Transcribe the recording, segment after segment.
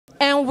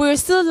We're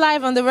still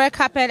live on the red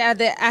carpet at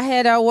the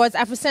Ahed Awards,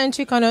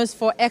 Afrocentrik Honors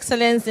for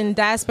Excellence in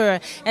Diaspora.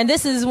 And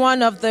this is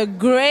one of the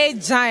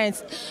great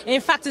giants.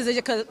 In fact,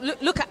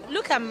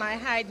 look at my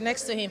height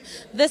next to him.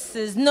 This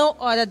is no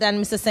other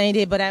than Mr.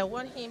 Sehinde, but I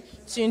want him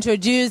to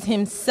introduce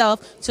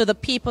himself to the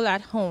people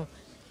at home.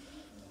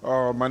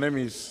 My name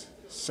is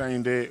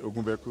Sehinde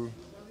Ogunbeku.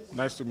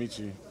 Nice to meet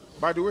you.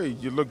 By the way,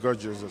 you look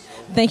gorgeous.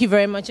 Thank you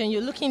very much, and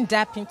you're looking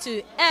dapping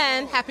too.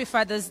 And happy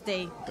Father's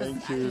Day.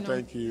 Thank you,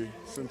 thank you.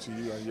 Same to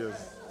you, and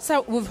yes.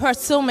 So we've heard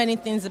so many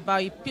things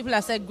about you. People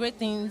have said great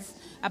things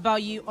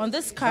about you on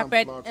this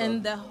carpet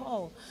and the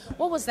hall.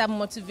 What was that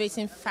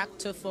motivating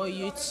factor for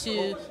you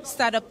to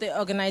start up the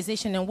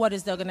organization, and what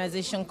is the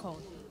organization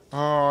called?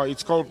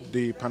 It's called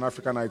the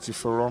Pan-African IT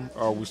Forum.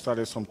 We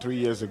started some 3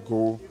 years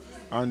ago,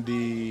 and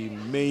the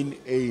main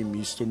aim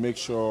is to make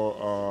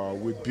sure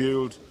we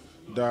build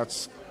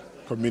that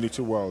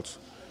community wealth.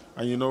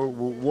 And we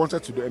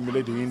wanted to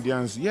emulate the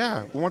Indians.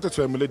 Yeah, we wanted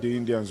to emulate the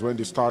Indians when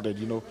they started.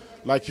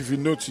 Like if you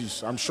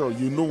notice, I'm sure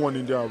you know one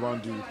India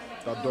around you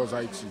that does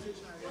IT.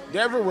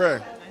 They're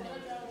everywhere.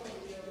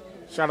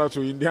 Shout out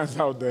to Indians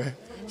out there.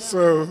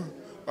 So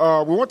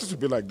we wanted to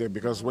be like them,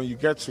 because when you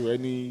get to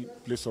any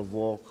place of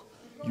work,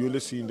 you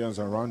only see Indians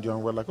around you,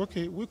 and we're like,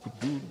 okay, we could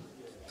do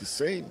the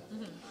same.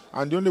 Mm-hmm.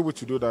 And the only way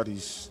to do that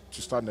is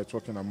to start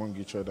networking among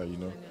each other,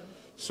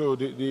 So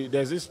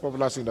there's this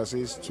popular saying that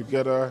says,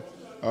 together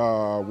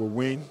we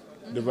win,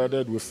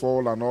 divided we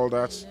fall, and all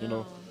that,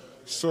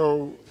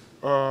 So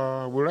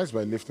we rise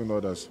by lifting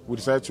others. We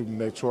decided to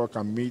network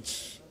and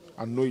meet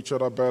and know each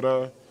other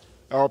better,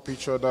 help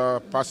each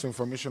other, pass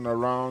information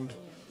around,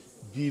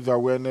 give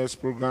awareness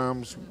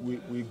programs.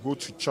 We go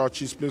to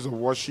churches, places of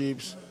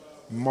worships,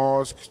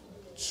 mosques,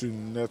 to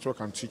network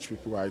and teach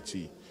people IT,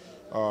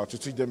 to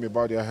teach them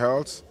about their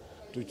health.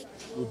 We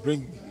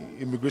bring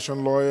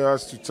immigration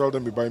lawyers to tell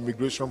them about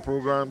immigration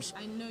programs.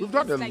 I know. We've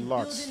done a like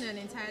lot. Building an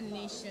entire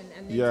nation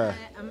and an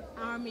entire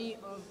army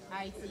of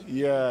IT.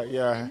 Yeah.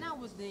 And now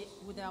with the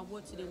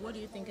award today, what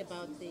do you think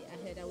about the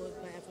Ahed Award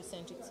by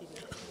Afrocentrik TV?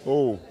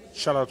 Oh,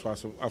 shout out to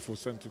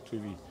Afrocentrik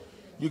TV.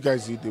 You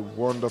guys did a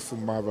wonderful,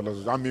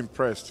 marvelous. I'm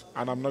impressed,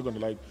 and I'm not going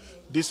to lie.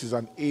 This is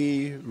an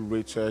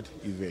A-rated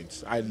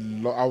event.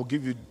 I'll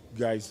give you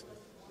guys.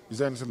 Is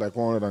there anything like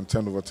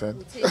 110 over 10?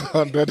 We'll take it.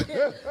 100. We'll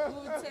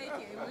take it.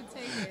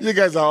 You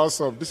guys are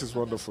awesome. This is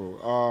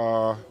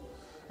wonderful.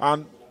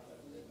 And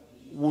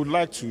we'd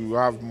like to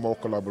have more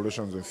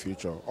collaborations in the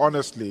future.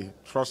 Honestly,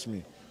 trust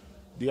me,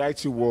 the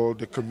IT world,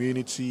 the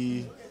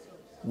community,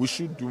 we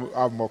should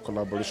have more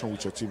collaboration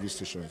with your TV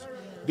stations.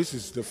 This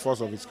is the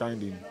first of its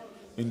kind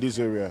in this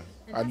area.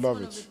 I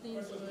love it. That's one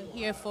of the things we're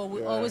here for.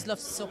 We always love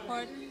to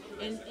support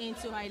and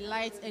to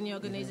highlight any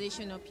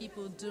organization or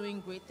people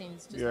doing great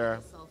things. Just like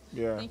yourself.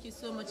 Thank you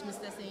so much,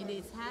 Mr.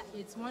 Sehinde.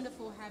 It's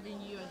wonderful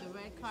having you on the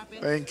red carpet.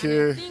 Thank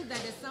you. I think that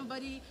there's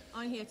somebody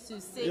on here to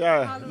say.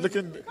 Yeah,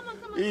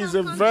 he's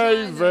a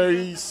very,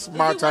 very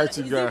smart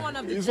IT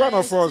guy. He's one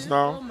of us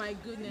now. Oh my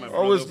goodness.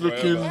 Always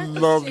looking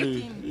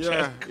lovely.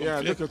 Yeah,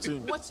 look at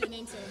him. What's your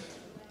name, sir?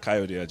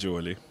 Kayode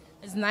Ajewole.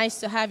 It's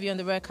nice to have you on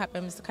the red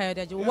carpet, Mr.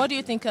 Kayode Ajewole. What do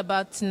you think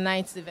about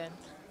tonight's event?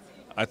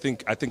 I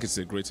think it's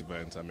a great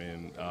event. I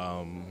mean,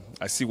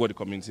 I see what the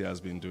community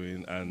has been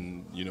doing,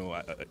 and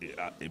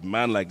a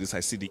man like this, I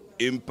see the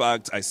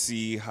impact. I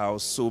see how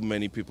so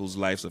many people's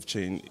lives have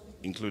changed,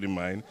 including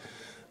mine.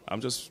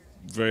 I'm just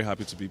very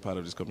happy to be part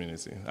of this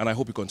community, and I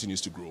hope it continues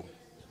to grow.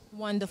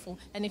 Wonderful.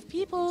 And if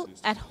people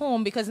at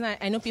home, because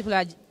I know people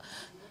are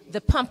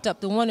they're pumped up,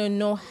 they want to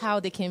know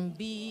how they can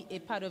be a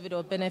part of it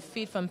or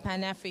benefit from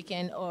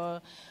Pan-African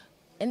or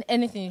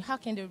anything, how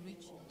can they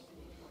reach you?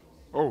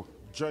 Oh,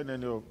 join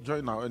any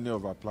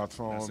of our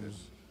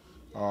platforms.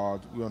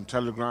 We're on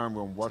Telegram,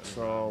 we're on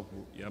WhatsApp,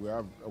 we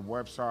have a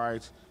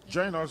website.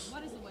 Join us.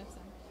 What is the website?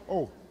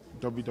 Oh,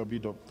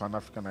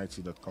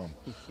 www.panafricanit.com.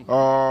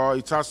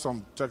 It has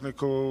some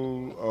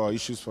technical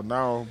issues for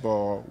now,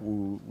 but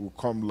we'll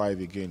come live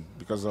again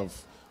because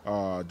of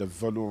the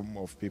volume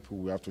of people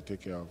we have to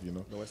take care of,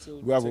 No, we're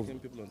still taking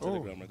people on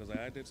Telegram, because I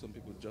added some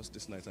people just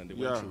this night and they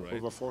went through, right?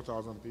 Over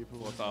 4,000 people.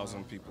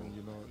 4,000 people.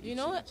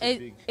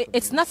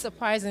 It's not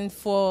surprising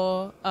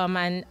for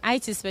an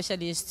IT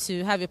specialist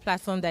to have a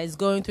platform that is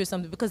going through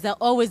something, because they're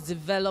always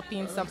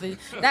developing something.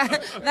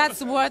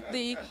 That's what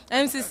the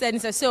MC said.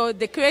 So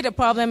they create a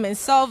problem and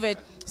solve it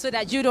so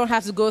that you don't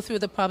have to go through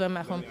the problem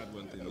at home.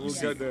 We'll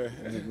get there.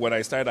 When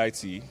I started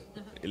IT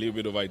a little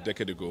bit over a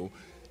decade ago,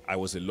 I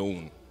was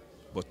alone.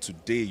 But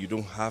today, you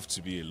don't have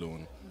to be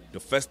alone. The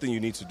first thing you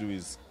need to do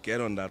is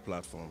get on that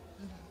platform.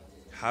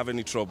 Have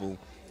any trouble,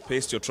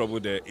 paste your trouble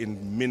there.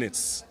 In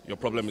minutes, your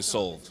problem is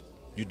solved.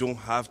 You don't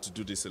have to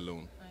do this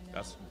alone.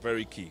 That's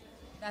very key.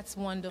 That's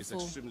wonderful.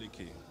 It's extremely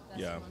key.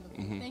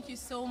 Thank you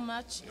so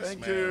much.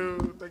 Thank you.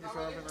 Thank you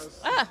for having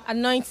us.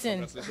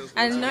 Anointing.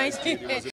 Anointing.